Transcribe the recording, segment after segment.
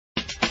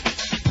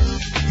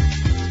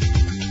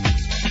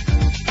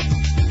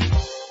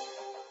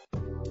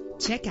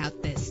Check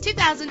out this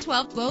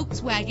 2012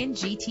 Volkswagen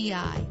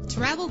GTI.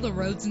 Travel the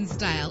roads in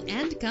style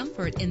and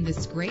comfort in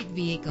this great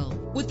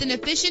vehicle. With an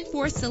efficient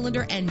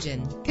 4-cylinder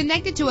engine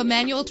connected to a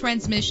manual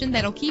transmission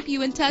that'll keep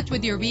you in touch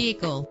with your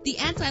vehicle. The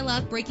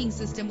anti-lock braking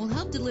system will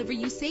help deliver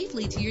you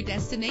safely to your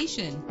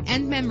destination.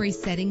 And memory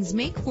settings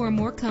make for a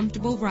more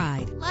comfortable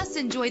ride. Plus,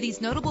 enjoy these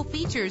notable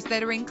features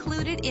that are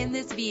included in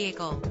this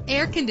vehicle: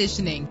 air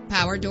conditioning,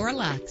 power door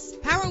locks,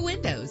 power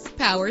windows,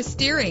 power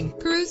steering,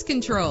 cruise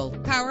control,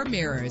 power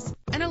mirrors,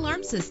 an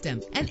alarm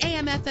system, an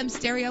AM/FM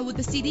stereo with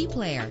a CD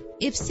player.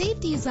 If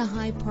safety is a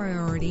high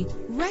priority,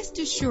 rest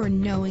assured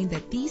knowing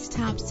that these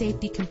top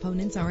safety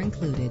components are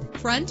included: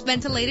 front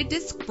ventilated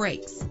disc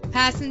brakes,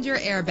 passenger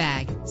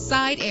airbag,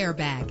 side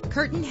airbag,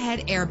 curtain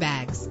head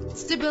airbags,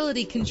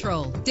 stability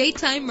control,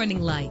 daytime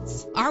running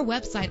lights. Our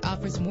website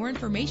offers more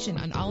information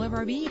on all of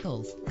our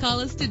vehicles.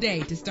 Call us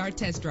today to start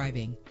test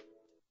driving.